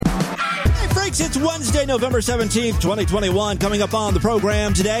It's Wednesday, November 17th, 2021. Coming up on the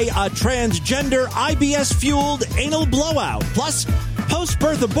program today, a transgender IBS-fueled anal blowout. Plus,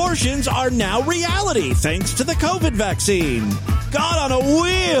 post-birth abortions are now reality thanks to the COVID vaccine. God on a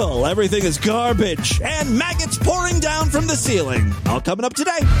wheel. Everything is garbage. And maggots pouring down from the ceiling. All coming up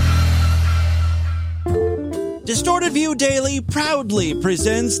today. Distorted View Daily proudly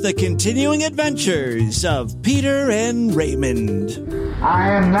presents the continuing adventures of Peter and Raymond. I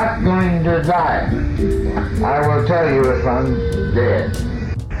am not going to die. I will tell you if I'm dead.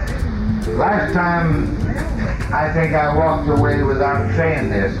 Last time, I think I walked away without saying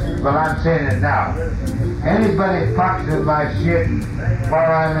this, but I'm saying it now. Anybody fucks with my shit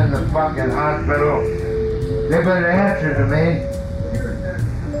while I'm in the fucking hospital, they better answer to me.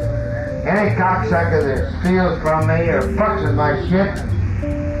 Any cocksucker that steals from me or fucks with my shit,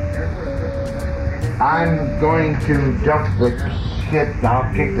 I'm going to jump the shit.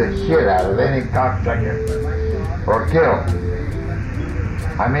 I'll kick the shit out of any cocksucker or kill.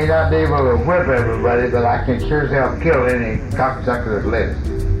 I may not be able to whip everybody, but I can sure as hell kill any cocksucker that lives.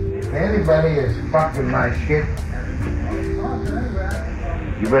 If anybody is fucking my shit,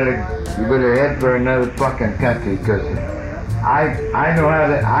 you better head for another fucking country, because I know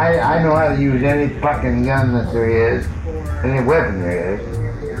how to use any fucking gun that there is, any weapon there is.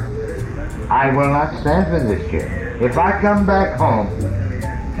 I will not stand for this shit. If I come back home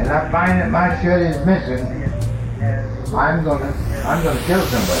and I find that my shit is missing, I'm gonna kill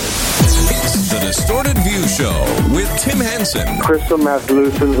somebody. It's the Distorted View Show with Tim Henson. Crystal meth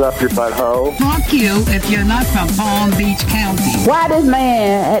loosens up your butthole. Fuck you if you're not from Palm Beach County. Why does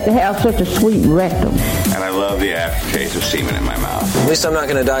man have to have such a sweet rectum? And I love the aftertaste of semen in my mouth. At least I'm not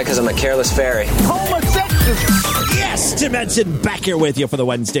going to die because I'm a careless fairy. Homosexual. Yes, Tim Henson back here with you for the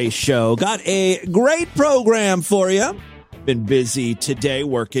Wednesday show. Got a great program for you. Been busy today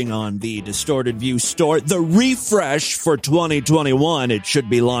working on the Distorted View store, the refresh for 2021. It should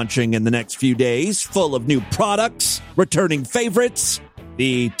be launching in the next few days, full of new products, returning favorites.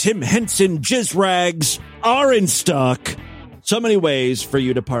 The Tim Henson Jizz Rags are in stock. So many ways for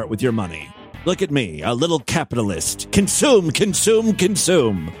you to part with your money. Look at me, a little capitalist. Consume, consume,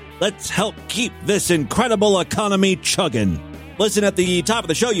 consume. Let's help keep this incredible economy chugging. Listen, at the top of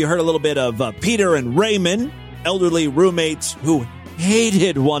the show, you heard a little bit of Peter and Raymond, elderly roommates who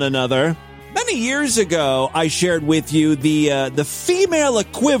hated one another. Many years ago, I shared with you the female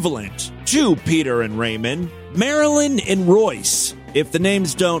equivalent to Peter and Raymond, Marilyn and Royce. If the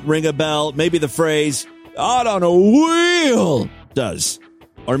names don't ring a bell, maybe the phrase, God on a wheel, does.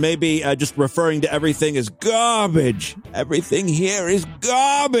 Or maybe just referring to everything as garbage. Everything here is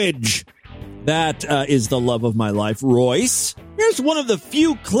garbage. That is the love of my life, Royce. Here's one of the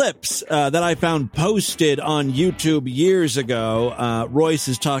few clips that I found posted on YouTube years ago. Royce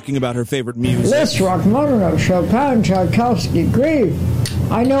is talking about her favorite music. Liszt, Rachmaninoff, Chopin, Tchaikovsky, Grieg.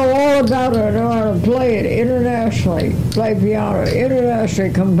 I know all about it. I know how to play it internationally. Play piano,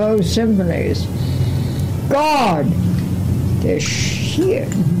 internationally composed symphonies. God, this shit,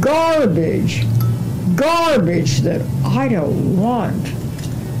 garbage that I don't want.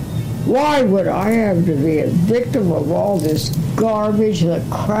 Why would I have to be a victim of all this garbage, the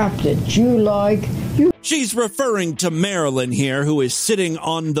crap that you like? She's referring to Marilyn here, who is sitting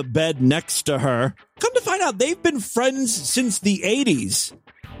on the bed next to her. Come to find out, they've been friends since the 80s.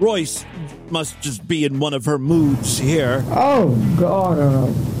 Royce must just be in one of her moods here. Oh, God on a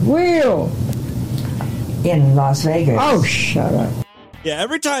wheel. In Las Vegas. Oh, shut up. Yeah,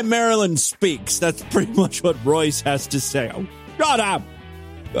 every time Marilyn speaks, that's pretty much what Royce has to say. Oh, shut up.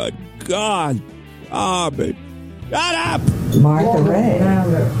 Good God. Shut up. Martha Ray.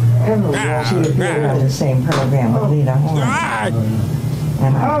 She appeared on the same program with Lena Horne.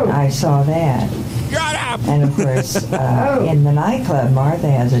 And I saw that. Shut up. And of course, in the nightclub,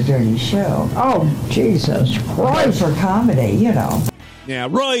 Martha has a dirty show. Oh, Jesus Christ. For comedy, you know. Yeah,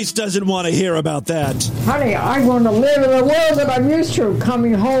 Royce doesn't want to hear about that. Honey, I want to live in the world that I'm used to,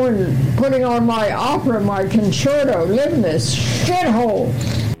 coming home and putting on my opera, my concerto, live in this shithole.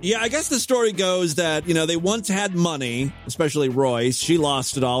 Yeah, I guess the story goes that, they once had money, especially Royce. She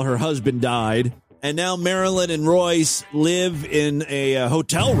lost it all. Her husband died. And now Marilyn and Royce live in a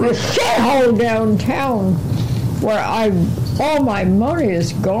hotel room. A shithole downtown where all my money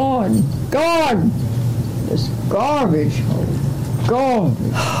is gone. Gone. This garbage hole. Garbage.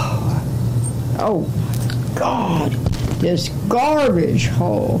 Oh, God. This garbage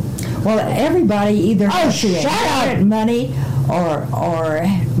hole. Well, everybody either has to inherit money or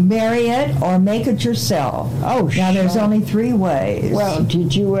marry it or make it yourself. Oh, now there's only 3 ways. Well,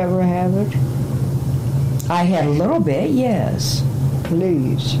 did you ever have it? I had a little bit, yes.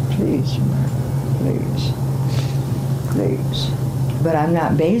 Please. please. Please. But I'm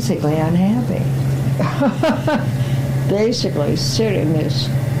not basically unhappy. Basically, sit in this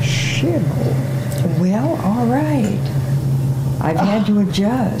shithole. Well, all right. I've had to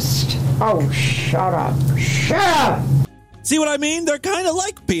adjust. Oh, shut up. Shut up! See what I mean? They're kind of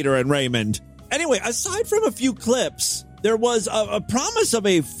like Peter and Raymond. Anyway, aside from a few clips, there was a promise of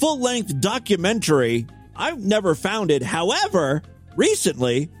a full-length documentary. I've never found it. However,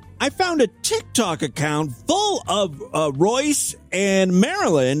 recently, I found a TikTok account full of Royce and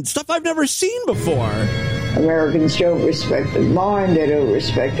Marilyn, stuff I've never seen before. Americans don't respect the mind, they don't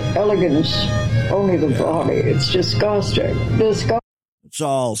respect elegance, only the body. It's disgusting. It's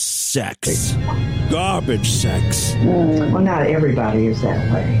all sex. Garbage sex. Well, not everybody is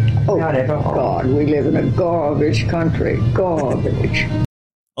that way. Oh, not at all. God, we live in a garbage country. Garbage.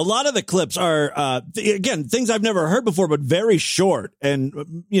 A lot of the clips are, again, things I've never heard before, but very short.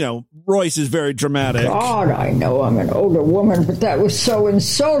 And, you know, Royce is very dramatic. God, I know I'm an older woman, but that was so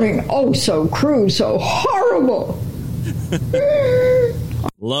insulting. Oh, so crude, so horrible.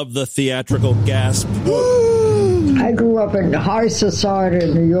 Love the theatrical gasp. I grew up in high society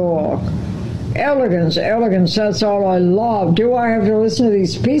in New York. Elegance, that's all I love. Do I have to listen to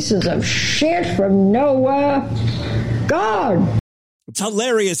these pieces of shit from nowhere? God! It's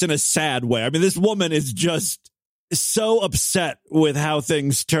hilarious in a sad way. I mean, this woman is just so upset with how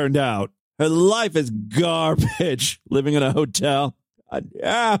things turned out. Her life is garbage. Living in a hotel.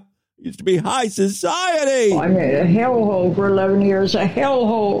 Used to be high society. I'm in a hellhole for 11 years, a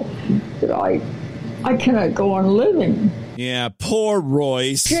hellhole that I cannot go on living. Yeah, poor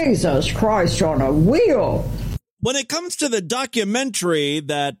Royce. Jesus Christ on a wheel. When it comes to the documentary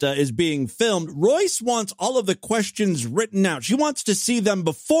that is being filmed, Royce wants all of the questions written out. She wants to see them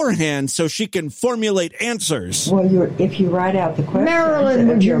beforehand so she can formulate answers. Well, if you write out the questions, Marilyn,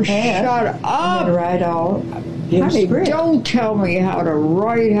 would you shut up? I'm going to write all your Honey, script. don't tell me how to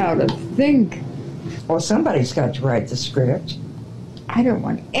write, how to think. Well, somebody's got to write the script. I don't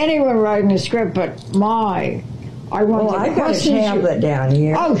want anyone writing the script but I want the I've got a questions. tablet down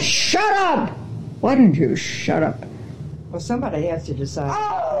here. Oh, shut up! Why don't you shut up? Well, somebody has to decide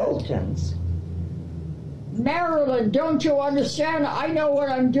the questions. Marilyn, don't you understand? I know what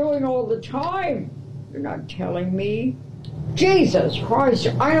I'm doing all the time. You're not telling me. Jesus Christ,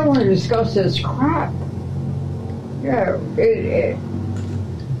 I don't want to discuss this crap. Yeah,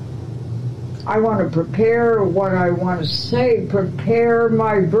 I want to prepare what I want to say, prepare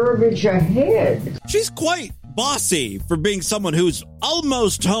my verbiage ahead. She's quite bossy for being someone who's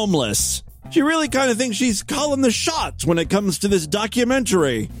almost homeless. She really kind of thinks she's calling the shots when it comes to this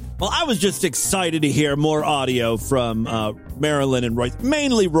documentary. Well, I was just excited to hear more audio from Marilyn and Royce,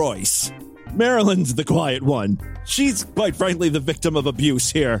 mainly Royce. Marilyn's the quiet one. She's, quite frankly, the victim of abuse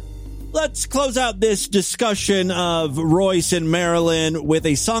here. Let's close out this discussion of Royce and Marilyn with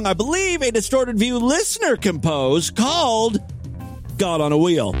a song I believe a Distorted View listener composed called God on a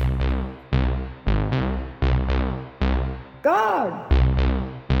Wheel. God!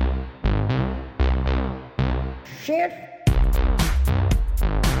 Shit!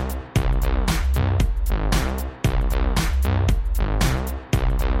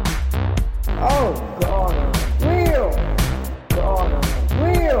 Oh, God on a wheel! God on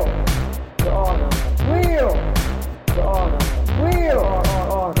a wheel! God on a wheel! God on a wheel!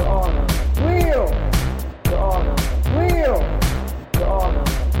 God on a wheel! God on a wheel! God on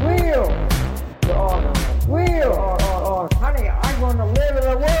a wheel! God on a wheel! Honey, I want to live in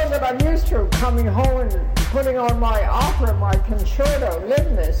a world that I'm used to, coming home and putting on my opera, my concerto, live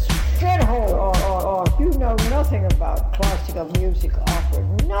in this shithole. You know nothing about classical music opera.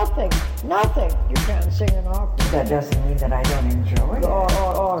 Nothing. You can't sing an opera. That doesn't mean that I don't enjoy it.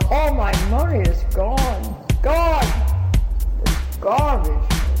 All my money is gone. Gone. It's garbage.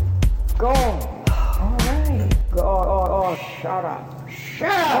 Gone. All right. God, shut up. Shut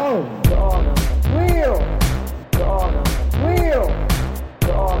up. Oh, God on the wheel. God on the wheel.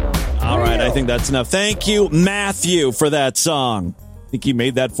 God on the wheel. All right, I think that's enough. Thank you, Matthew, for that song. I think he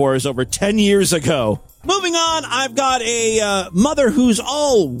made that for us over 10 years ago. Moving on, I've got a mother who's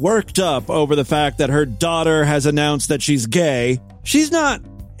all worked up over the fact that her daughter has announced that she's gay. She's not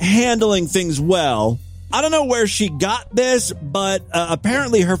handling things well. I don't know where she got this, but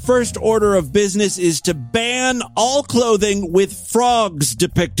apparently her first order of business is to ban all clothing with frogs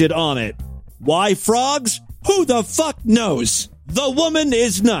depicted on it. Why frogs? Who the fuck knows? The woman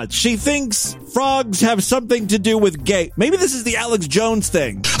is nuts. She thinks frogs have something to do with gay. Maybe this is the Alex Jones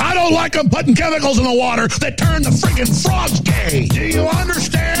thing. I don't like them putting chemicals in the water that turn the freaking frogs gay. Do you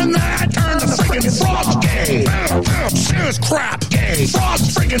understand that? Turn the freaking frogs gay. Serious crap. Gay.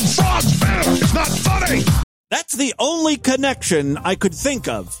 Frogs freaking frogs. It's not funny. That's the only connection I could think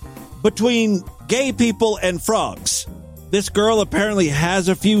of between gay people and frogs. This girl apparently has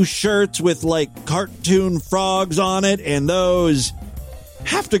a few shirts with, like, cartoon frogs on it, and those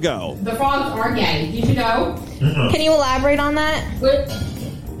have to go. The frogs are gay. Did you know? Can you elaborate on that?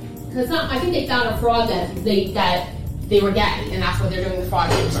 Because I think they found a frog that they were gay, and that's what they're doing with frog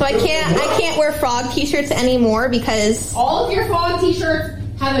t-shirts. So I can't wear frog t-shirts anymore because all of your frog t-shirts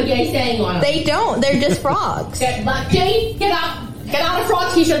have a gay saying on them. They don't. They're just frogs. Jay, get out a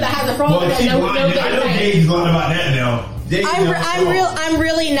frog t-shirt that has a frog. Well, I know Jay's lying about that now. I'm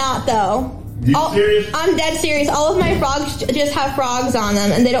really not though. Serious? I'm dead serious. All of my frogs just have frogs on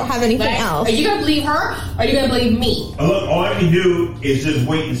them, and they don't have anything else. Are you gonna believe her, or are you gonna believe me? Look, all I can do is just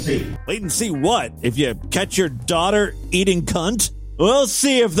wait and see. Wait and see what? If you catch your daughter eating cunt? We'll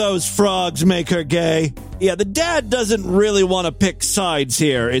see if those frogs make her gay. Yeah, the dad doesn't really want to pick sides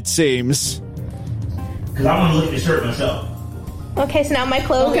here, it seems. Because I want to look at the shirt myself. Okay, so now my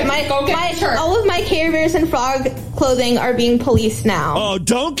clothes, all of my Care Bears and frog clothing are being policed now. Oh,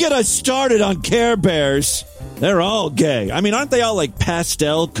 don't get us started on Care Bears. They're all gay. I mean, aren't they all like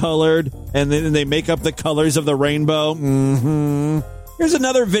pastel colored? And then they make up the colors of the rainbow? Mm-hmm. Here's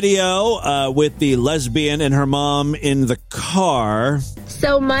another video with the lesbian and her mom in the car.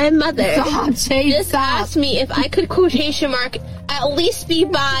 So my mother just asked me if I could quotation mark at least be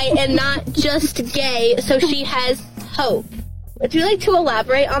bi and not just gay, so she has hope. Would you like to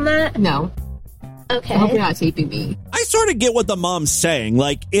elaborate on that? No. Okay. I hope you're not taping me. I sort of get what the mom's saying.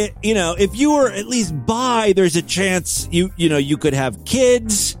 Like, if you were at least bi, there's a chance you could have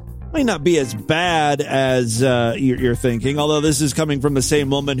kids. Might not be as bad as you're thinking, although this is coming from the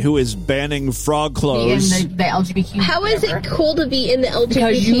same woman who is banning frog clothes. In the LGBTQ. How is it cool to be in the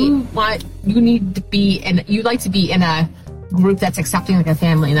LGBT? Because you need to be, and you like to be in a group that's accepting like a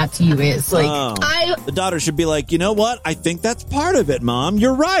family, and that to you is like... The daughter should be like, you know what? I think that's part of it, Mom.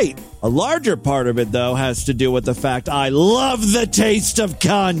 You're right. A larger part of it, though, has to do with the fact I love the taste of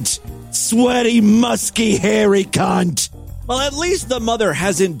cunt. Sweaty, musky, hairy cunt. Well, at least the mother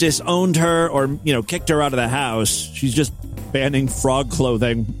hasn't disowned her or, kicked her out of the house. She's just banning frog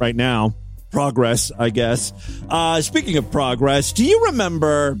clothing right now. Progress, I guess. Speaking of progress, do you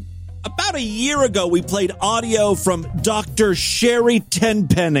remember about a year ago we played audio from Dr. Sherry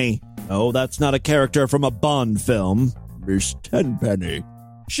Tenpenny? Oh, that's not a character from a Bond film. Miss Tenpenny.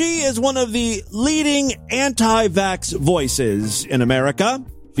 She is one of the leading anti-vax voices in America.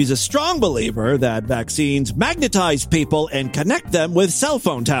 She's a strong believer that vaccines magnetize people and connect them with cell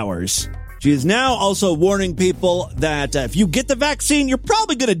phone towers. She is now also warning people that if you get the vaccine, you're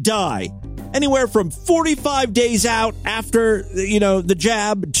probably going to die. Anywhere from 45 days out after, the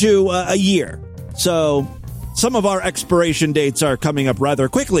jab to a year. So some of our expiration dates are coming up rather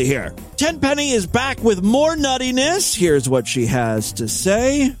quickly here. Tenpenny is back with more nuttiness. Here's what she has to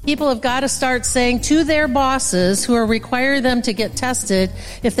say. People have got to start saying to their bosses who are requiring them to get tested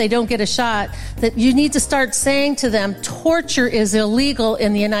if they don't get a shot, that you need to start saying to them, torture is illegal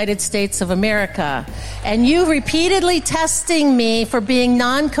in the United States of America. And you repeatedly testing me for being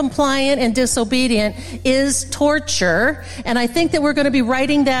non-compliant and disobedient is torture. And I think that we're going to be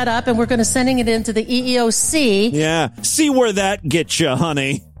writing that up and we're going to sending it into the EEOC. Yeah, see where that gets you,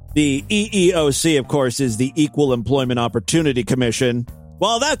 honey. The EEOC, of course, is the Equal Employment Opportunity Commission.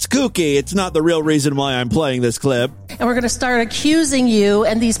 Well, that's kooky. It's not the real reason why I'm playing this clip. And we're going to start accusing you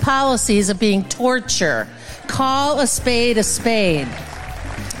and these policies of being torture. Call a spade a spade.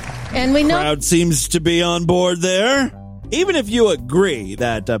 And we know... Crowd seems to be on board there. Even if you agree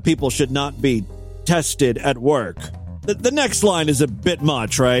that people should not be tested at work, the next line is a bit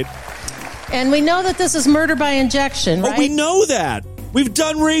much, right? And we know that this is murder by injection, right? Oh, we know that. We've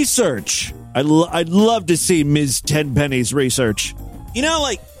done research. I'd love to see Ms. Tenpenny's research.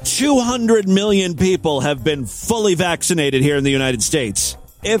 200 million people have been fully vaccinated here in the United States.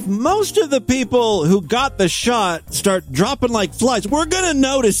 If most of the people who got the shot start dropping like flies, we're going to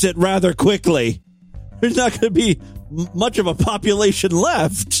notice it rather quickly. There's not going to be much of a population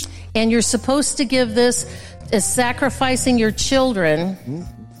left. And you're supposed to give this as sacrificing your children.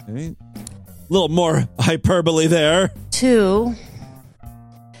 Okay. A little more hyperbole there. To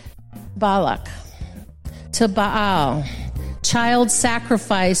Balak, to Baal, child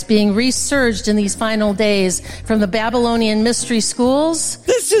sacrifice being resurged in these final days from the Babylonian mystery schools.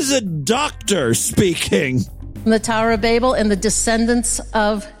 This is a doctor speaking. From the Tower of Babel and the descendants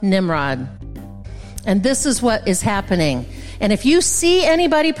of Nimrod. And this is what is happening. And if you see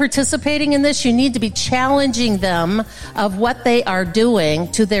anybody participating in this, you need to be challenging them of what they are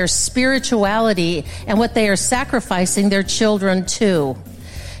doing to their spirituality and what they are sacrificing their children to.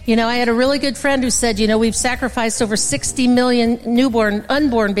 You know, I had a really good friend who said, you know, we've sacrificed over 60 million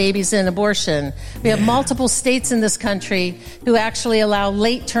unborn babies in abortion. We have multiple states in this country who actually allow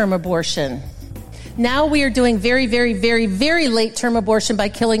late-term abortion. Now we are doing very, very, very, very late-term abortion by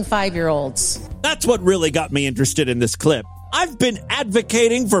killing 5-year-olds. That's what really got me interested in this clip. I've been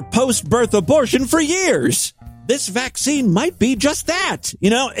advocating for post-birth abortion for years. This vaccine might be just that.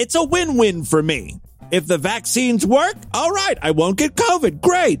 You know, it's a win-win for me. If the vaccines work, all right, I won't get COVID.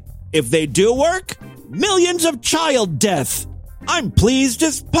 Great. If they do work, millions of child death. I'm pleased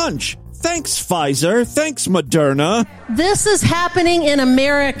as punch. Thanks, Pfizer. Thanks, Moderna. This is happening in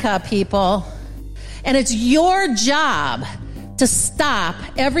America, people. And it's your job to stop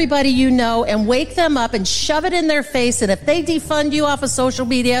everybody you know and wake them up and shove it in their face. And if they defund you off of social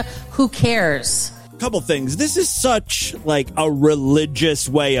media, who cares? Couple things. This is such like a religious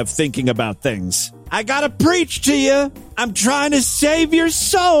way of thinking about things. I gotta preach to you. I'm trying to save your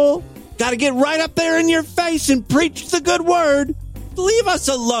soul. Gotta get right up there in your face and preach the good word. Leave us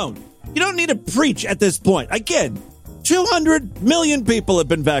alone. You don't need to preach at this point. Again, 200 million people have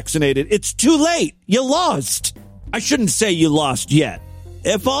been vaccinated. It's too late. You lost. I shouldn't say you lost yet.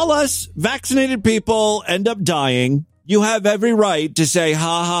 If all us vaccinated people end up dying, you have every right to say,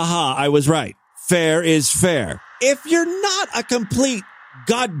 ha, ha, ha, I was right. Fair is fair. If you're not a complete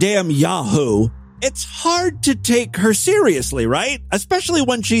goddamn Yahoo, it's hard to take her seriously, right? Especially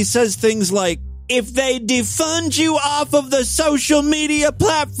when she says things like, if they defund you off of the social media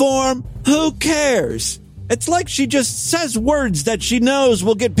platform, who cares? It's like she just says words that she knows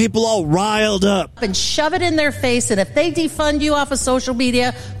will get people all riled up. And shove it in their face, and if they defund you off of social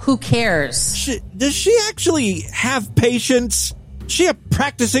media, who cares? Does she actually have patience? Is she a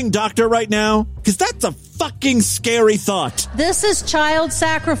practicing doctor right now? Because that's a fucking scary thought. This is child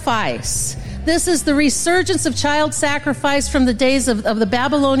sacrifice. This is the resurgence of child sacrifice from the days of the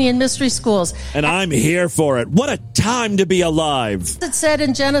Babylonian mystery schools. And I'm here for it. What a time to be alive. It said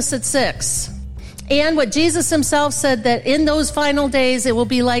in Genesis 6. And what Jesus himself said, that in those final days, it will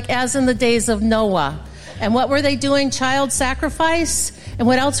be like as in the days of Noah. And what were they doing? Child sacrifice. And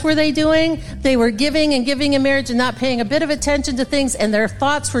what else were they doing? They were giving in marriage and not paying a bit of attention to things. And their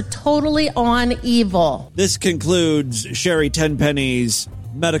thoughts were totally on evil. This concludes Sherry Tenpenny's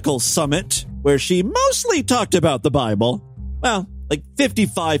medical summit, where she mostly talked about the Bible. Well, like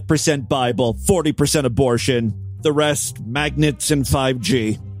 55% Bible, 40% abortion, the rest magnets and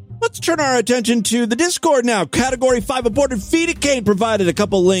 5G. Let's turn our attention to the Discord now. Category 5 aborted Fidicane provided a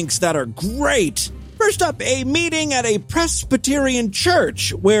couple links that are great. First up, a meeting at a Presbyterian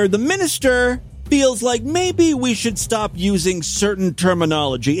church where the minister feels like maybe we should stop using certain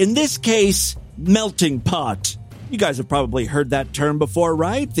terminology. In this case, melting pot. You guys have probably heard that term before,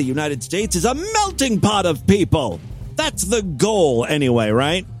 right? The United States is a melting pot of people. That's the goal anyway,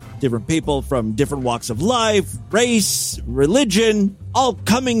 right? Different people from different walks of life, race, religion, all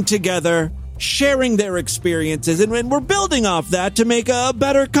coming together, sharing their experiences, and we're building off that to make a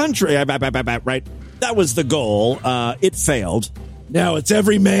better country, right? That was the goal. It failed. Now it's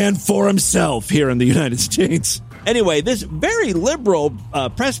every man for himself here in the United States. Anyway, this very liberal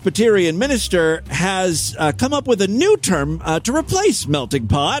Presbyterian minister has come up with a new term to replace melting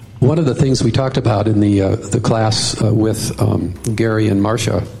pot. One of the things we talked about in the class with Gary and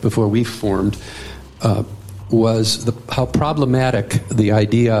Marcia before we formed was how problematic the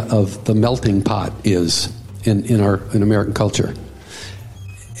idea of the melting pot is in American culture.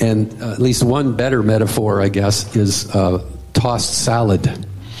 And at least one better metaphor, I guess, is tossed salad.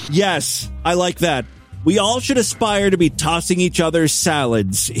 Yes, I like that. We all should aspire to be tossing each other's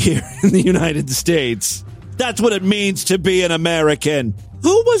salads here in the United States. That's what it means to be an American.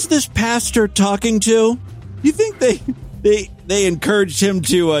 Who was this pastor talking to? You think they encouraged him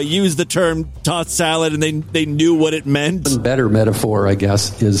to use the term tossed salad and they knew what it meant? One better metaphor, I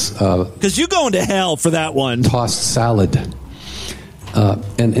guess, is... Because you're going to hell for that one. Tossed salad.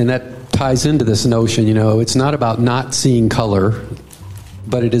 And that ties into this notion, you know, it's not about not seeing color,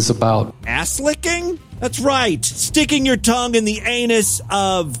 but it is about... Ass licking? That's right. Sticking your tongue in the anus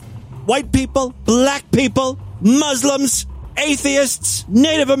of white people, black people, Muslims, atheists,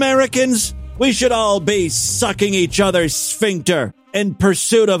 Native Americans. We should all be sucking each other's sphincter in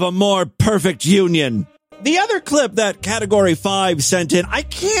pursuit of a more perfect union. The other clip that Category 5 sent in,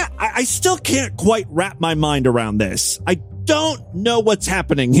 I still can't quite wrap my mind around this. I don't know what's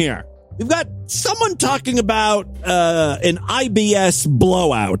happening here. We've got someone talking about an IBS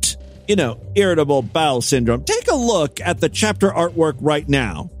blowout. irritable bowel syndrome. Take a look at the chapter artwork right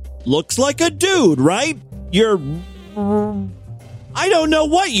now. Looks like a dude, right? I don't know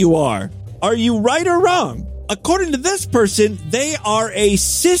what you are. Are you right or wrong? According to this person, they are a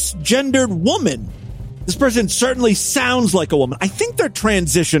cisgendered woman. This person certainly sounds like a woman. I think they're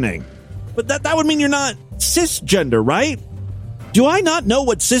transitioning. But that would mean you're not cisgender, right? Do I not know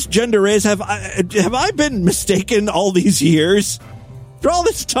what cisgender is? Have I been mistaken all these years? For all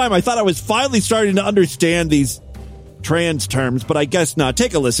this time, I thought I was finally starting to understand these trans terms, but I guess not.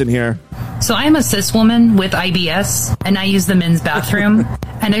 Take a listen here. So I'm a cis woman with IBS, and I use the men's bathroom.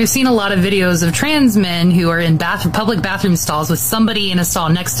 And I've seen a lot of videos of trans men who are in public bathroom stalls with somebody in a stall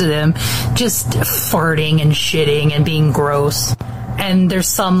next to them just farting and shitting and being gross. And there's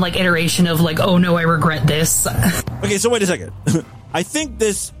some iteration of oh no, I regret this. Okay, so wait a second. I think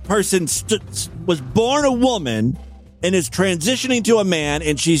this person was born a woman and is transitioning to a man,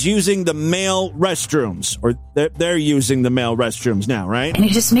 and she's using the male restrooms, or they're using the male restrooms now, right? And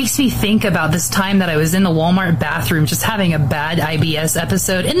it just makes me think about this time that I was in the Walmart bathroom just having a bad IBS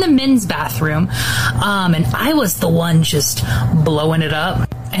episode in the men's bathroom, and I was the one just blowing it up.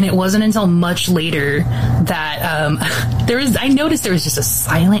 And it wasn't until much later that I noticed there was just a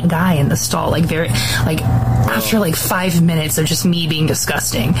silent guy in the stall, after 5 minutes of just me being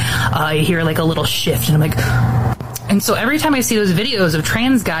disgusting, I hear a little shift, and I'm like. And so every time I see those videos of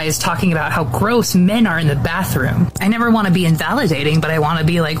trans guys talking about how gross men are in the bathroom, I never want to be invalidating, but I want to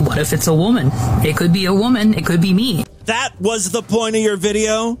be like, what if it's a woman? It could be a woman. It could be me. That was the point of your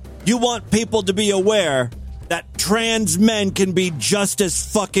video? You want people to be aware that trans men can be just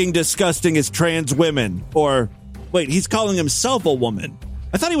as fucking disgusting as trans women. Or, wait, he's calling himself a woman.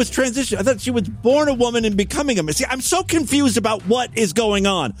 I thought he was transitioning. I thought she was born a woman and becoming a man. See, I'm so confused about what is going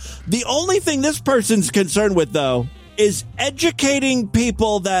on. The only thing this person's concerned with, though, is educating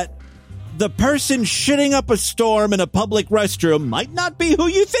people that the person shitting up a storm in a public restroom might not be who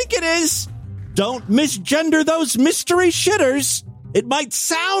you think it is. Don't misgender those mystery shitters. It might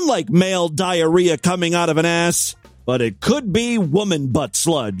sound like male diarrhea coming out of an ass, but it could be woman butt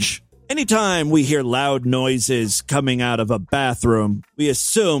sludge. Anytime we hear loud noises coming out of a bathroom, we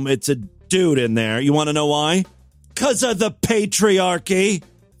assume it's a dude in there. You want to know why? 'Cause of the patriarchy.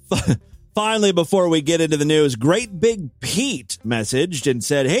 Finally, before we get into the news, Great Big Pete messaged and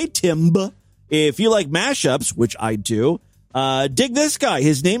said, hey, Timba, if you like mashups, which I do, dig this guy.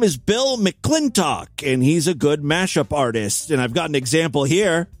 His name is Bill McClintock, and he's a good mashup artist. And I've got an example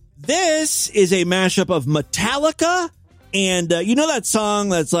here. This is a mashup of Metallica, and you know that song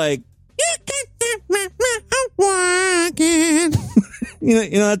that's like, you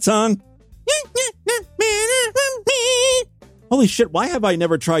know that song? Holy shit, why have I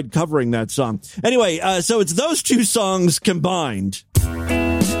never tried covering that song? Anyway, so it's those two songs combined.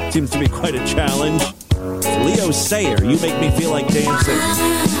 Seems to be quite a challenge. Leo Sayer, You Make Me Feel Like Dancing.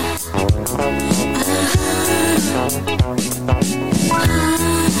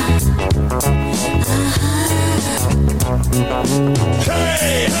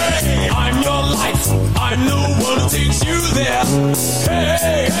 Hey, hey, I'm your life. I'm the one who takes you there.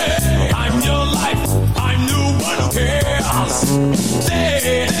 Hey, hey, I'm your life. I'm the one who cares.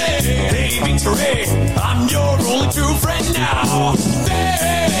 Hey, hey, victory. I'm your only true friend now.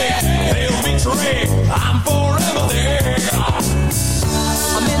 Hey, victory. I'm forever there.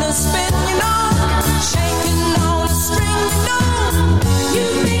 I'm in a spin, you know, shaking on a string, you know. You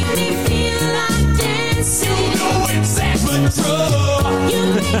make me feel like dancing. You know it's true. You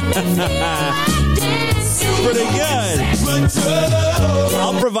make me feel like dancing. Pretty good.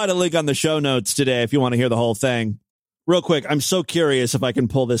 I'll provide a link on the show notes today if you want to hear the whole thing. Real quick, I'm so curious if I can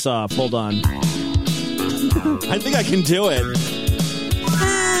pull this off. Hold on. I think I can do it.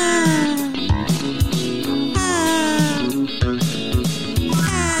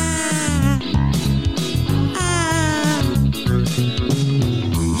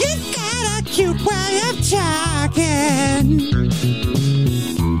 You got a cute way of talking.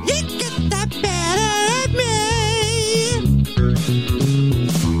 You get that better at me.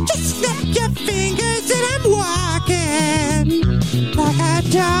 Just snap your fingers and I'm walking like a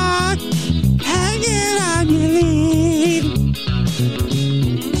dog hanging on your lead.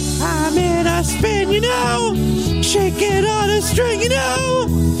 I'm in a spin, you know, shaking on a string, you know.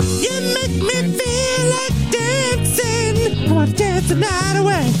 You make me feel like dancing. I wanna dance the night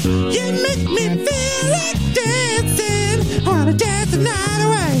away. You make me feel like dancing. I wanna dance the night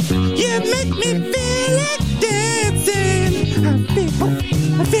away. You make me feel like dancing.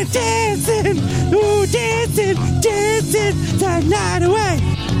 I feel dancing. Ooh, dancing, dancing the night away.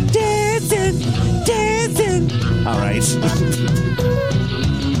 Dancing, dancing. All right.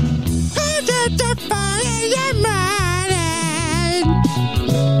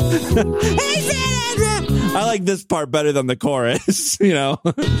 I like this part better than the chorus, you know.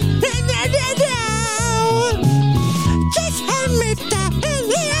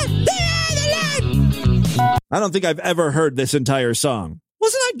 I don't think I've ever heard this entire song.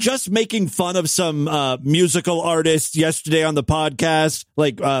 Wasn't I just making fun of some musical artist yesterday on the podcast?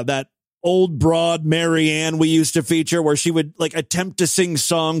 Like that old broad Marianne we used to feature where she would like attempt to sing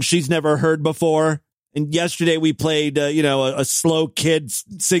songs she's never heard before. And yesterday we played, a slow kid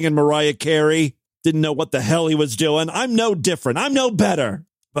singing Mariah Carey. Didn't know what the hell he was doing. I'm no different. I'm no better.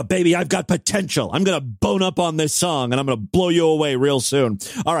 But baby, I've got potential. I'm going to bone up on this song and I'm going to blow you away real soon.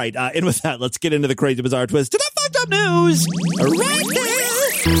 All right. And with that, let's get into the crazy, bizarre twist to the fucked up news right now.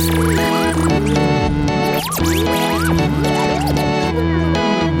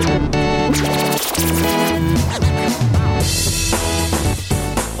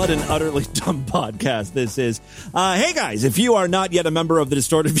 What an utterly dumb podcast this is. Hey guys, if you are not yet a member of the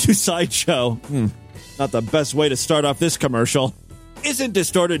Distorted View Sideshow, not the best way to start off this commercial. Isn't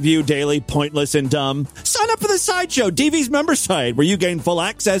Distorted View Daily pointless and dumb? Sign up for the Sideshow, DV's member site, where you gain full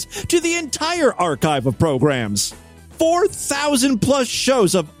access to the entire archive of programs. 4,000 plus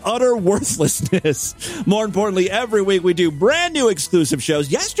shows of utter worthlessness. More importantly, every week we do brand new exclusive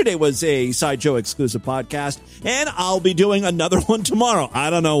shows. Yesterday was a Sideshow exclusive podcast, and I'll be doing another one tomorrow. I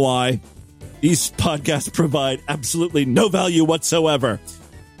don't know why. These podcasts provide absolutely no value whatsoever.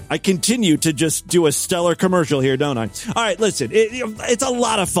 I continue to just do a stellar commercial here, don't I? All right, listen, it's a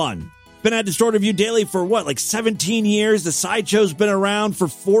lot of fun. Been at Distorted View Daily for what, like 17 years? The Sideshow's been around for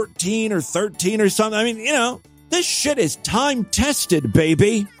 14 or 13 or something. I mean, this shit is time-tested,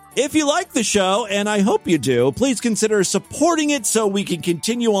 baby. If you like the show, and I hope you do, please consider supporting it so we can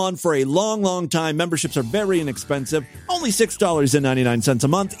continue on for a long, long time. Memberships are very inexpensive, only $6.99 a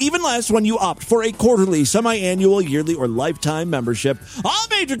month, even less when you opt for a quarterly, semi-annual, yearly, or lifetime membership. All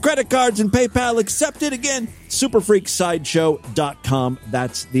major credit cards and PayPal accepted. Again, superfreaksideshow.com.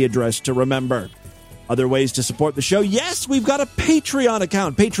 That's the address to remember. Other ways to support the show. Yes, we've got a Patreon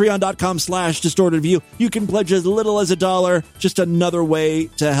account, patreon.com/distortedview. You can pledge as little as $1. Just another way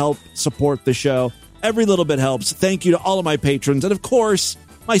to help support the show. Every little bit helps. Thank you to all of my patrons. And of course,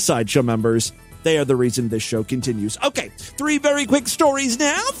 my Sideshow members. They are the reason this show continues. Okay, 3 very quick stories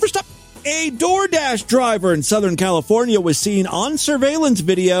now. First up, a DoorDash driver in Southern California was seen on surveillance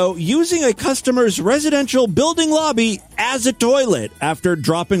video using a customer's residential building lobby as a toilet after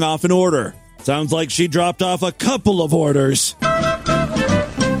dropping off an order. Sounds like she dropped off a couple of orders.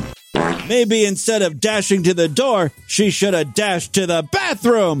 Maybe instead of dashing to the door, she should have dashed to the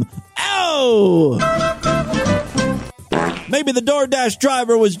bathroom. Oh! Maybe the DoorDash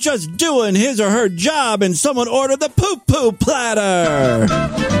driver was just doing his or her job and someone ordered the poo-poo platter.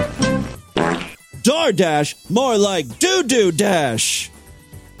 DoorDash, more like doo-doo dash.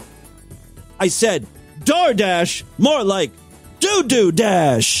 I said DoorDash, more like doo-doo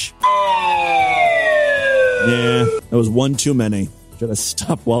dash. Yeah, that was one too many. Should have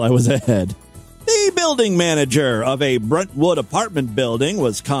stopped while I was ahead. The building manager of a Brentwood apartment building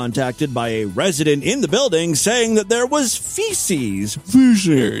was contacted by a resident in the building saying that there was feces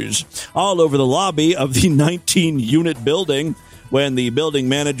all over the lobby of the 19-unit building. When the building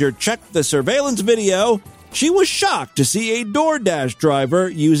manager checked the surveillance video, she was shocked to see a DoorDash driver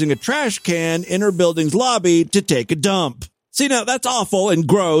using a trash can in her building's lobby to take a dump. See, now, that's awful and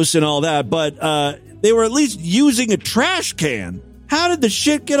gross and all that, but they were at least using a trash can. How did the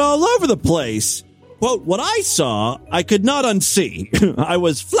shit get all over the place? Quote, what I saw, I could not unsee. I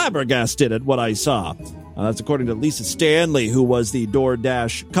was flabbergasted at what I saw. That's according to Lisa Stanley, who was the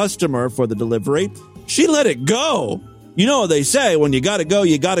DoorDash customer for the delivery. She let it go. You know what they say, when you gotta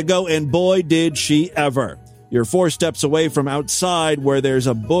go, and boy, did she ever. You're 4 steps away from outside where there's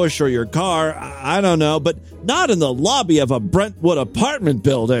a bush or your car, I don't know, but not in the lobby of a Brentwood apartment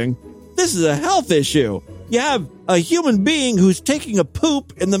building. This is a health issue. You have a human being who's taking a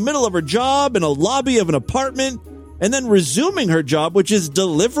poop in the middle of her job in a lobby of an apartment and then resuming her job, which is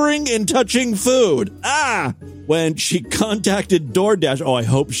delivering and touching food. When she contacted DoorDash, I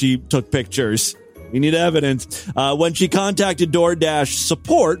hope she took pictures. We need evidence. When she contacted DoorDash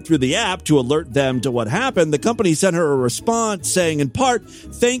support through the app to alert them to what happened, the company sent her a response saying, in part,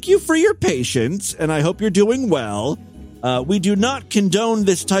 thank you for your patience, and I hope you're doing well. We do not condone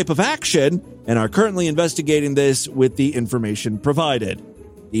this type of action and are currently investigating this with the information provided.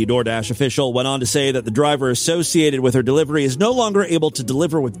 The DoorDash official went on to say that the driver associated with her delivery is no longer able to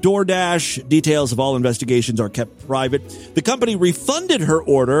deliver with DoorDash. Details of all investigations are kept private. The company refunded her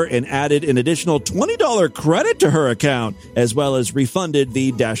order and added an additional $20 credit to her account, as well as refunded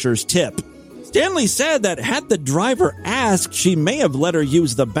the Dasher's tip. Stanley said that had the driver asked, she may have let her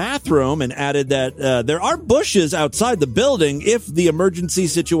use the bathroom, and added that there are bushes outside the building if the emergency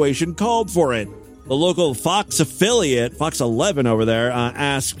situation called for it. The local Fox affiliate, Fox 11 over there,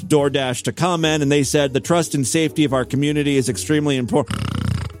 asked DoorDash to comment, and they said the trust and safety of our community is extremely important.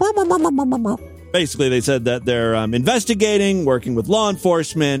 Basically, they said that they're investigating, working with law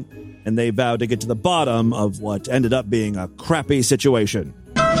enforcement, and they vowed to get to the bottom of what ended up being a crappy situation.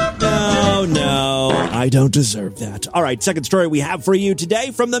 No, I don't deserve that. All right, second story we have for you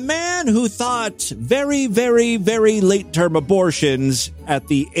today from the man who thought very, very, very late-term abortions at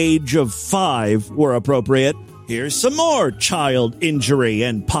the age of 5 were appropriate. Here's some more child injury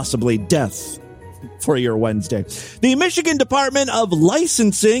and possibly death for your Wednesday. The Michigan Department of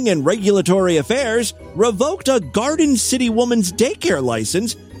Licensing and Regulatory Affairs revoked a Garden City woman's daycare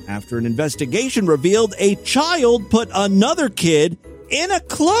license after an investigation revealed a child put another kid in a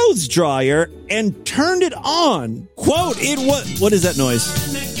clothes dryer and turned it on. Quote, what is that noise?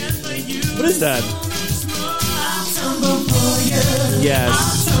 What is that?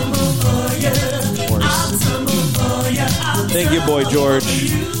 Yes. Of course. Thank you, Boy George.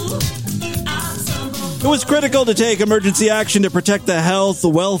 It was critical to take emergency action to protect the health,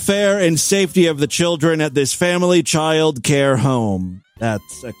 welfare, and safety of the children at this family child care home.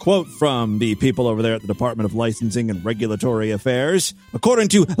 That's a quote from the people over there at the Department of Licensing and Regulatory Affairs. According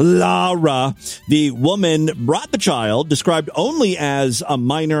to Lara, the woman brought the child, described only as a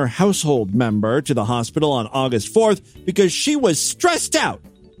minor household member, to the hospital on August 4th because she was stressed out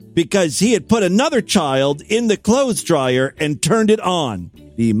because he had put another child in the clothes dryer and turned it on.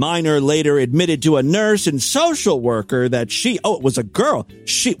 The minor later admitted to a nurse and social worker that it was a girl.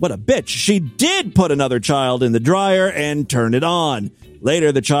 What a bitch. She did put another child in the dryer and turn it on.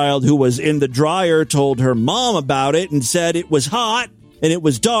 Later, the child who was in the dryer told her mom about it and said it was hot and it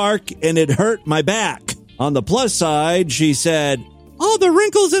was dark and it hurt my back. On the plus side, she said, all the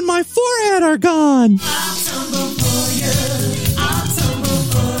wrinkles in my forehead are gone.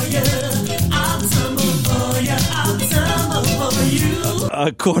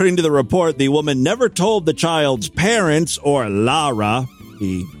 According to the report, the woman never told the child's parents or Lara,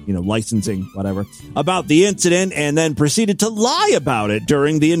 the licensing, whatever, about the incident, and then proceeded to lie about it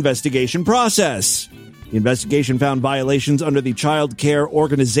during the investigation process. The investigation found violations under the Child Care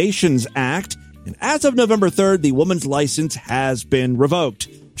Organizations Act, and as of November 3rd, the woman's license has been revoked.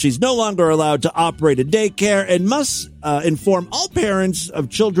 She's no longer allowed to operate a daycare and must inform all parents of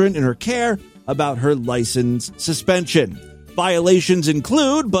children in her care about her license suspension. Violations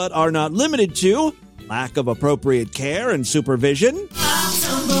include, but are not limited to, lack of appropriate care and supervision,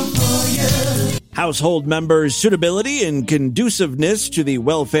 household members' suitability and conduciveness to the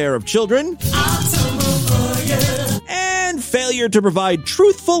welfare of children, and failure to provide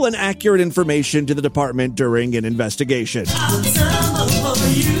truthful and accurate information to the department during an investigation. All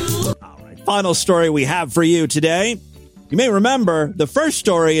right, final story we have for you today. You may remember the first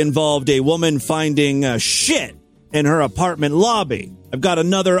story involved a woman finding shit in her apartment lobby. I've got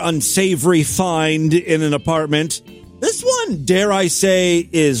another unsavory find in an apartment. This one, dare I say,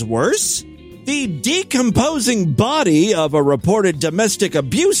 is worse. The decomposing body of a reported domestic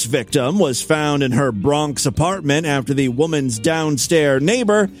abuse victim was found in her Bronx apartment after the woman's downstairs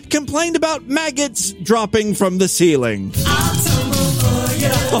neighbor complained about maggots dropping from the ceiling.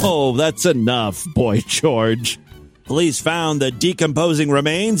 Oh, that's enough, Boy George. Police found the decomposing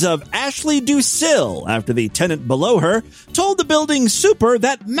remains of Ashley Ducille after the tenant below her told the building super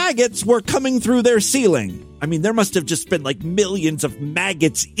that maggots were coming through their ceiling. I mean, there must have just been like millions of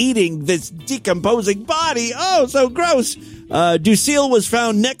maggots eating this decomposing body. Oh, so gross. Ducille was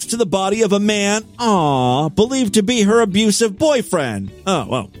found next to the body of a man, believed to be her abusive boyfriend. Oh,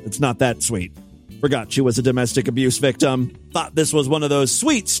 well, it's not that sweet. Forgot she was a domestic abuse victim. Thought this was one of those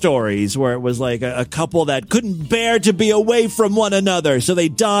sweet stories where it was like a couple that couldn't bear to be away from one another, so they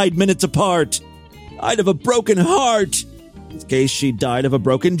died minutes apart. Died of a broken heart. In this case, she died of a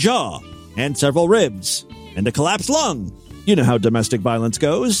broken jaw and several ribs and a collapsed lung. You know how domestic violence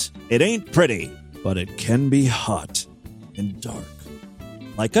goes. It ain't pretty, but it can be hot and dark.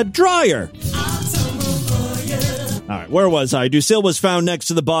 Like a dryer. All right, where was I? Ducille was found next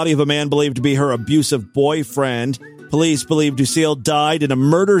to the body of a man believed to be her abusive boyfriend. Police believe Ducille died in a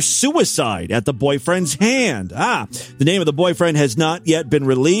murder-suicide at the boyfriend's hand. The name of the boyfriend has not yet been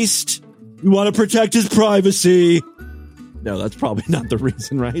released. We want to protect his privacy. No, that's probably not the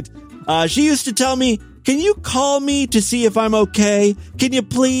reason, right? She used to tell me, can you call me to see if I'm okay? Can you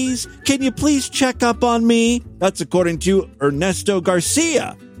please check up on me? That's according to Ernesto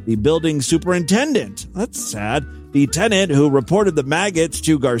Garcia, the building superintendent. That's sad. The tenant who reported the maggots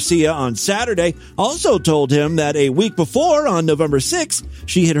to Garcia on Saturday also told him that a week before, on November 6th,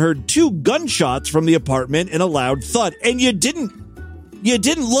 she had heard 2 gunshots from the apartment and a loud thud. And you didn't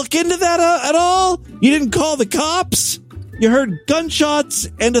look into that at all? You didn't call the cops? You heard gunshots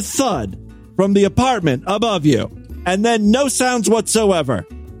and a thud from the apartment above you, and then no sounds whatsoever.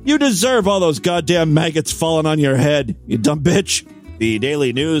 You deserve all those goddamn maggots falling on your head, you dumb bitch. The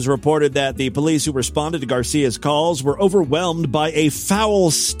Daily News reported that the police who responded to Garcia's calls were overwhelmed by a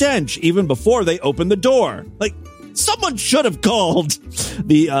foul stench even before they opened the door. Like, someone should have called.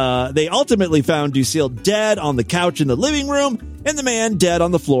 They ultimately found Ducille dead on the couch in the living room and the man dead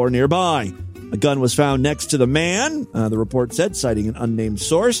on the floor nearby. A gun was found next to the man, the report said, citing an unnamed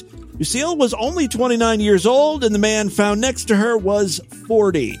source. Ducille was only 29 years old, and the man found next to her was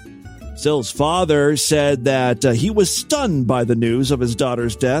 40. Ducille's father said that he was stunned by the news of his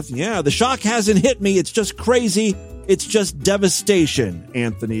daughter's death. Yeah, the shock hasn't hit me. It's just crazy. It's just devastation,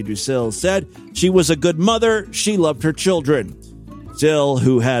 Anthony Ducille said. She was a good mother. She loved her children. Ducille,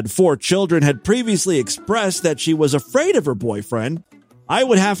 who had 4 children, had previously expressed that she was afraid of her boyfriend. I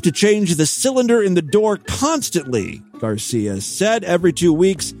would have to change the cylinder in the door constantly, Garcia said. Every 2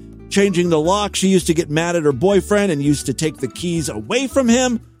 weeks, changing the lock. She used to get mad at her boyfriend and used to take the keys away from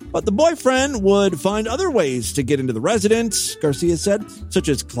him. But the boyfriend would find other ways to get into the residence, Garcia said, such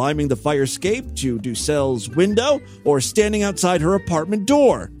as climbing the fire escape to Ducille's window or standing outside her apartment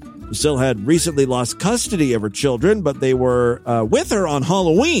door. Ducille had recently lost custody of her children, but they were with her on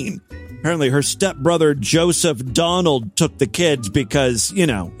Halloween. Apparently, her stepbrother, Joseph Donald, took the kids because,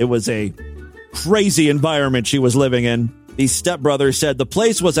 it was a crazy environment she was living in. The stepbrother said the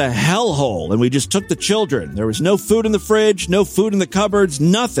place was a hellhole and we just took the children. There was no food in the fridge, no food in the cupboards,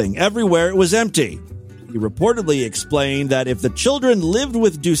 nothing. Everywhere it was empty. He reportedly explained that if the children lived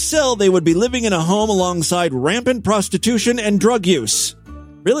with Ducille, they would be living in a home alongside rampant prostitution and drug use.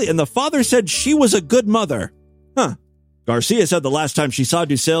 Really? And the father said she was a good mother. Huh. Garcia said the last time she saw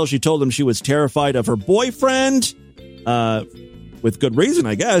Ducille, she told him she was terrified of her boyfriend. With good reason,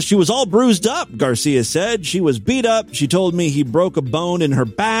 I guess. She was all bruised up, Garcia said. She was beat up. She told me he broke a bone in her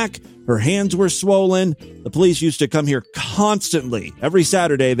back. Her hands were swollen. The police used to come here constantly. Every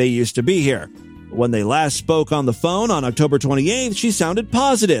Saturday, they used to be here. But when they last spoke on the phone on October 28th, she sounded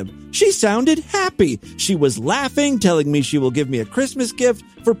positive. She sounded happy. She was laughing, telling me she will give me a Christmas gift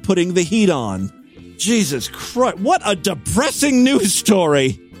for putting the heat on. Jesus Christ, what a depressing news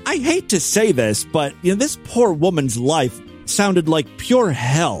story. I hate to say this, but this poor woman's life sounded like pure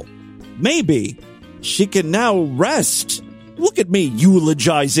hell. Maybe she can now rest. Look at me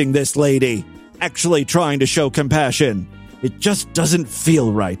eulogizing this lady, actually trying to show compassion. It just doesn't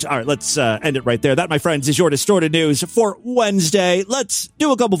feel right. All right, let's end it right there. That, my friends, is your Distorted News for Wednesday. Let's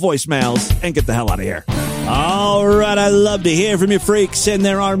do a couple voicemails and get the hell out of here. All right, I love to hear from you freaks, and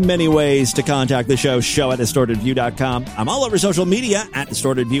there are many ways to contact the show at DistortedView.com. I'm all over social media at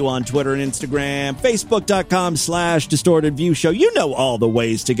DistortedView on Twitter and Instagram, Facebook.com/DistortedViewShow. You know all the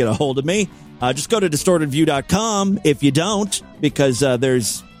ways to get a hold of me. Just go to DistortedView.com if you don't, because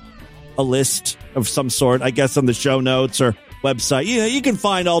there's a list of some sort, I guess, on the show notes or website. You can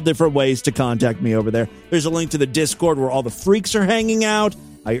find all different ways to contact me over there. There's a link to the Discord where all the freaks are hanging out.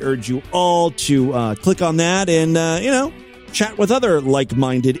 I urge you all to click on that and, chat with other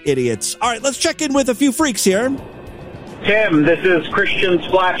like-minded idiots. All right, let's check in with a few freaks here. Tim, this is Christian's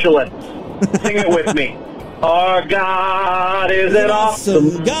Flatulence. Sing it with me. Our God is an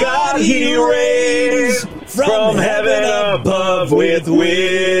awesome God. He reigns from heaven above with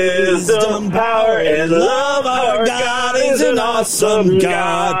wisdom, power, and love. Our God is an awesome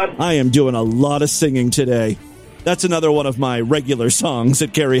God. I am doing a lot of singing today. That's another one of my regular songs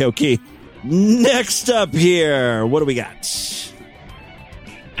at karaoke. Next up here, what do we got?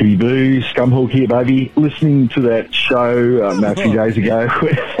 Boo, Scumhawk here, baby. Listening to that show a few days ago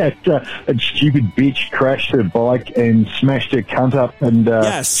where that stupid bitch crashed her bike and smashed her cunt up and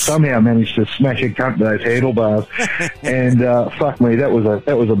somehow managed to smash her cunt to those handlebars. And fuck me, that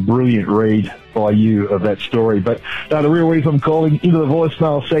was a brilliant read by you of that story. But the real reason I'm calling into the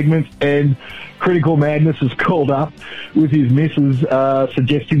voicemail segment, and Critical Madness is called up with his missus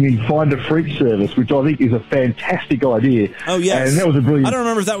suggesting we find a freak service, which I think is a fantastic idea. Oh, yes. And that was a brilliant... I don't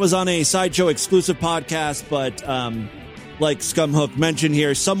remember if that was on a Sideshow exclusive podcast, but like Scumhook mentioned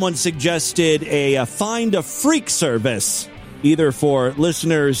here, someone suggested a find a freak service, either for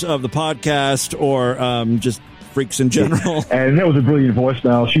listeners of the podcast or just freaks in general. And that was a brilliant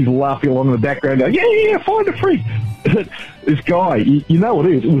voicemail. She's laughing along in the background, going, yeah, find a freak. This guy, you know what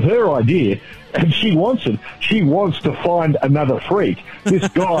it is? It was her idea, and she wants it. She wants to find another freak. This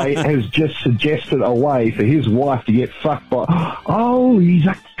guy has just suggested a way for his wife to get fucked by... Oh, he's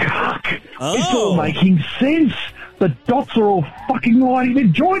a cuck. Oh. It's all making sense. The dots are all fucking lining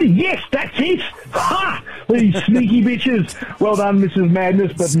and joining. Yes, that's it. Ha! These sneaky bitches. Well done, Mrs.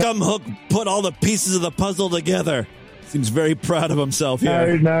 Madness. But Scumhook put all the pieces of the puzzle together. Seems very proud of himself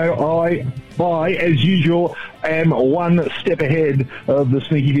here. No, I, as usual, am one step ahead of the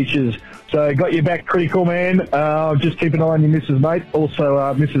sneaky bitches. So got your back pretty cool, man. Just keep an eye on your Mrs. Mate. Also,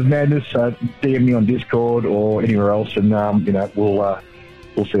 Mrs. Madness, DM me on Discord or anywhere else, and we'll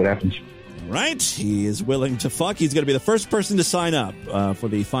see what happens. Right, he is willing to fuck. He's going to be the first person to sign up for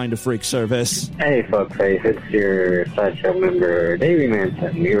the Find a Freak service. Hey, fuckface, it's your Sideshow member, Davey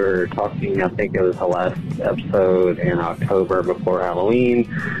Manson. We were talking, I think it was the last episode in October before Halloween,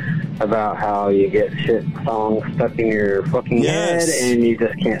 about how you get shit songs stuck in your fucking head and you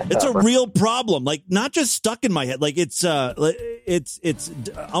just can't stop. It's a real problem. Like, not just stuck in my head. Like, it's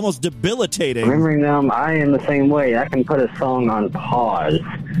almost debilitating. Remembering them, I am the same way. I can put a song on pause,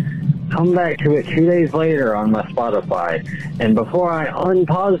 come back to it 2 days later on my Spotify, and before I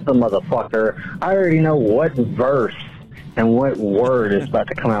unpause the motherfucker, I already know what verse and what word is about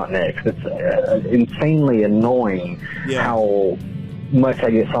to come out next. It's insanely annoying how much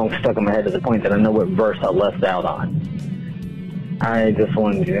I get songs stuck in my head to the point that I know what verse I left out on. I just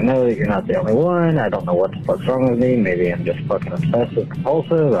wanted you to know that you're not the only one. I don't know what the fuck's wrong with me. Maybe I'm just fucking obsessive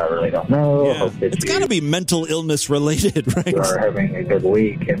compulsive. I really don't know. Yeah. It's got to be mental illness related, right? You are having a good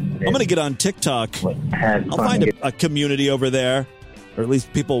week. And I'm going to get on TikTok. I'll find a community over there, or at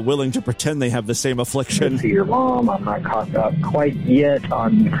least people willing to pretend they have the same affliction. To your mom, I'm not caught up quite yet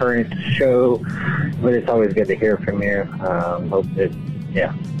on the current show, but it's always good to hear from you. Hope that,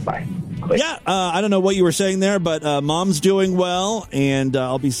 bye. Yeah, I don't know what you were saying there, but Mom's doing well, and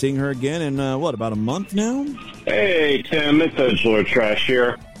I'll be seeing her again in, about a month now? Hey, Tim, it's Edgelord Trash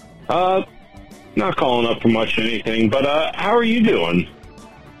here. Not calling up for much anything, but how are you doing?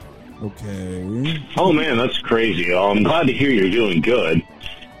 Okay. Oh, man, that's crazy. I'm glad to hear you're doing good.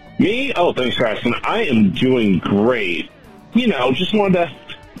 Me? Oh, thanks for asking. I am doing great. Just wanted to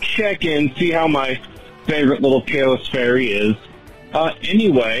check in, see how my favorite little careless fairy is.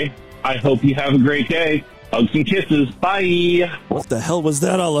 Anyway, I hope you have a great day. Hugs and kisses. Bye. What the hell was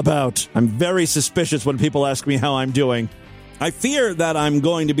that all about? I'm very suspicious when people ask me how I'm doing. I fear that I'm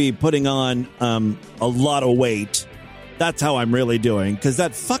going to be putting on a lot of weight. That's how I'm really doing. Because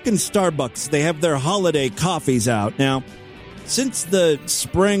that fucking Starbucks, they have their holiday coffees out. Now, since the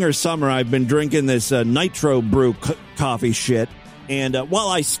spring or summer, I've been drinking this nitro brew coffee shit. And while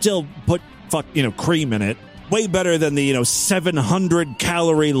I still put cream in it, way better than the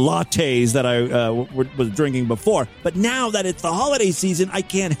 700-calorie lattes that I was drinking before. But now that it's the holiday season, I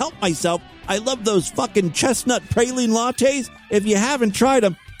can't help myself. I love those fucking chestnut praline lattes. If you haven't tried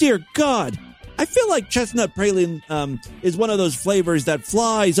them, dear God. I feel like chestnut praline is one of those flavors that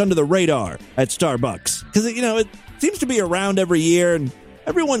flies under the radar at Starbucks. Because, it seems to be around every year, and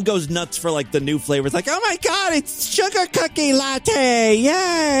everyone goes nuts for, the new flavors. Like, oh, my God, it's sugar cookie latte.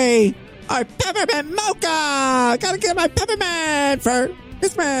 Yay! Or peppermint mocha! Gotta get my peppermint for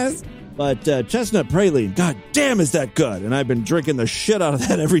Christmas! But chestnut praline, god damn is that good. And I've been drinking the shit out of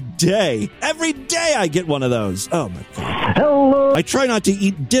that every day. Every day I get one of those. Oh my God. Hello! I try not to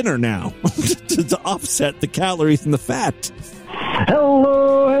eat dinner now to offset the calories and the fat.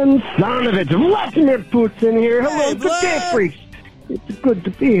 Hello, and son of it, Vladimir Putin here. Hello, good day, freaks. It's good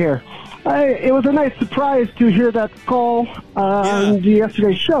to be here. It was a nice surprise to hear that call on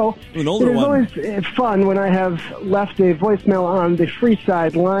yesterday's show. An older one. It is always fun when I have left a voicemail on the free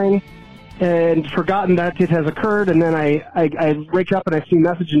side line and forgotten that it has occurred, and then I wake up and I see a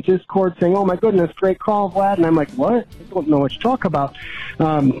message in Discord saying, oh my goodness, great call, Vlad, and I'm like, what? I don't know what you talk about.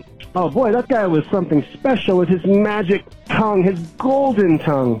 Oh boy, that guy was something special with his magic tongue, his golden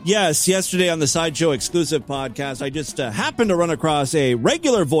tongue. Yes, yesterday on the Sideshow exclusive podcast, I just happened to run across a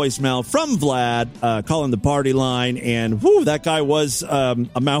regular voicemail from Vlad calling the party line, and whew, that guy was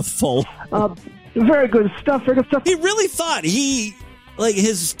a mouthful. Very good stuff, very good stuff. He really thought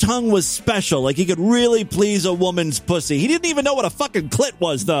his tongue was special. Like, he could really please a woman's pussy. He didn't even know what a fucking clit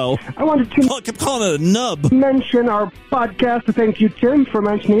was, though. I wanted to kept calling it a nub. Mention our podcast. Thank you, Tim, for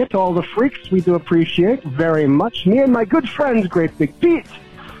mentioning it to all the freaks. We do appreciate very much. Me and my good friends, Great Big Pete,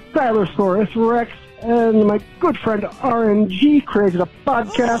 Tylosaurus Rex, and my good friend RNG created a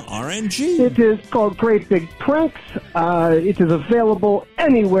podcast. RNG. It is called Great Big Pranks. It is available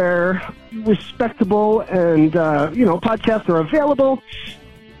anywhere respectable and, podcasts are available.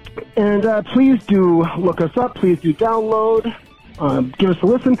 And please do look us up. Please do download. Give us a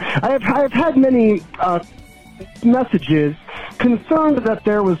listen. I have had many messages concerned that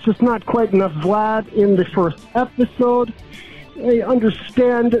there was just not quite enough Vlad in the first episode. I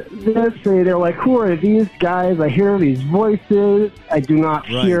understand this. They're like, who are these guys? I hear these voices. I do not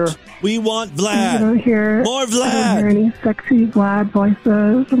hear. We want Vlad. I don't hear more Vlad. I don't hear any sexy Vlad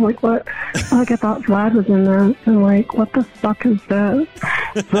voices. I'm like, what? Like, I thought Vlad was in this. And like, what the fuck is this?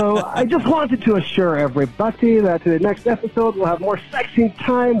 So I just wanted to assure everybody that the next episode we'll have more sexy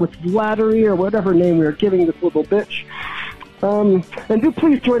time with Vladdery or whatever name we are giving this little bitch. And do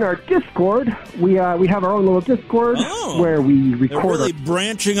please join our Discord. We have our own little Discord where we record. They're really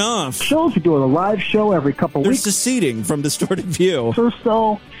branching off. Shows. We do a live show every couple weeks. They're seceding from Distorted View.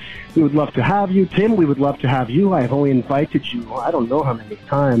 So we would love to have you, Tim. We would love to have you. I've only invited you, I don't know how many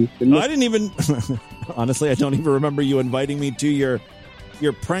times. I didn't even. Honestly, I don't even remember you inviting me to your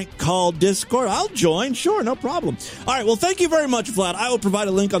prank call Discord. I'll join. Sure, no problem. All right, well, thank you very much, Vlad. I will provide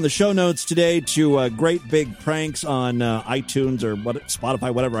a link on the show notes today to Great Big Pranks on iTunes or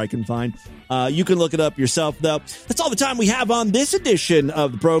Spotify, whatever I can find. You can look it up yourself, though. That's all the time we have on this edition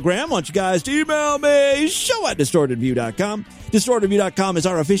of the program. I want you guys to email me, show@distortedview.com. Distortedview.com is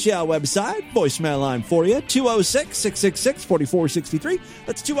our official website. Voicemail line for you, 206-666-4463.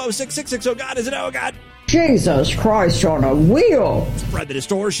 That's 206-660. Oh, God, is it? Oh, God. Jesus Christ on a wheel. Spread the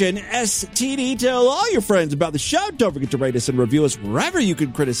distortion, STD. Tell all your friends about the show. Don't forget to rate us and review us wherever you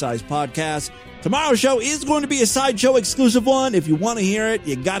can criticize podcasts. Tomorrow's show is going to be a Sideshow exclusive one. If you want to hear it,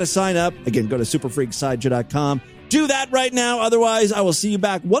 you got to sign up. Again, go to superfreaksideshow.com. Do that right now. Otherwise, I will see you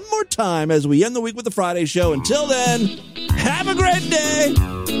back one more time as we end the week with the Friday show. Until then, have a great day.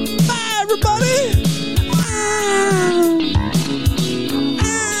 Bye, everybody.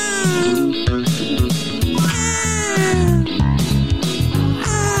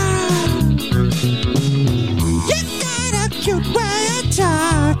 Cute way of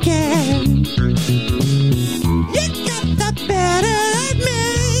talking. You got the better of me.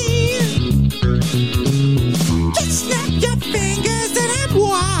 Just snap your fingers and I'm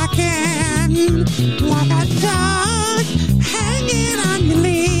walking like a dog hanging on your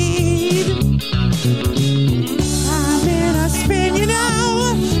lead. I'm in a spin, you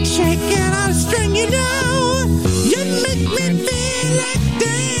know, shaking on a string, you know. You make me feel like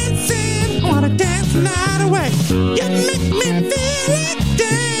dancing. I wanna dance the night away. You make me feel like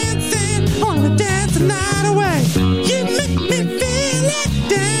dancing. I wanna dance the night away. You make me feel like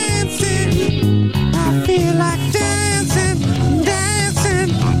dancing. I feel like dancing, dancing,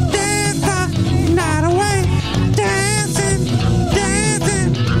 dance the night away. Dancing,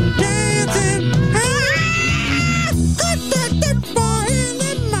 dancing, dancing. Good boy in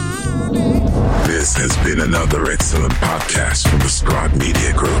the morning. This has been another excellent podcast from the Scribe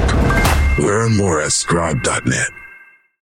Media Group. Learn more at scribe.net.